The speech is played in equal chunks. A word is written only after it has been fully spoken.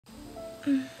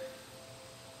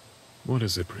What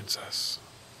is it, Princess?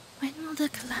 When will the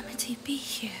calamity be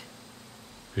here?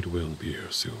 It will be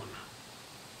here soon.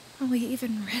 Are we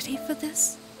even ready for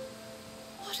this?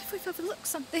 What if we've overlooked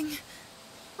something?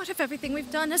 What if everything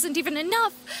we've done isn't even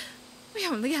enough? We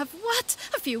only have, what?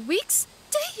 A few weeks?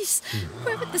 Days?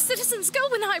 Where would the citizens go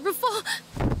when Hyrule fall?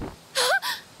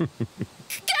 Gan,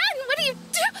 what do you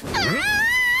do?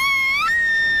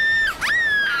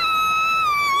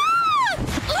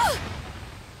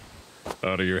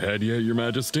 Out of your head yet, Your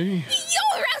Majesty?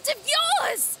 You're out of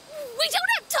yours! We don't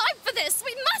have time for this!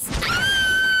 We must...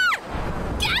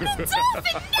 Ganondorf,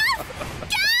 enough!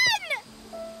 Gan!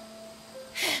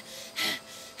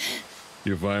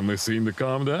 You finally seem to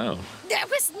calm down. There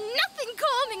was nothing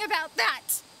calming about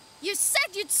that! You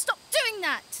said you'd stop doing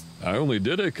that! I only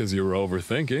did it because you were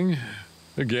overthinking.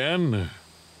 Again,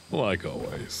 like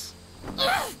always.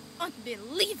 Ugh,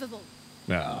 unbelievable!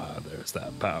 Ah, there's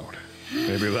that pout.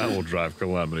 Maybe that will drive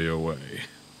calamity away.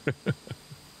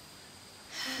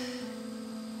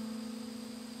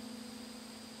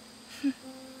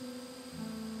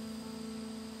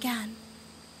 Gan.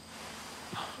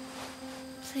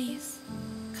 Please,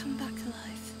 come back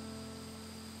alive.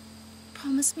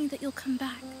 Promise me that you'll come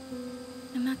back,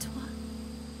 no matter what.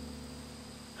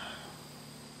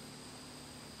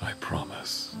 I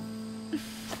promise.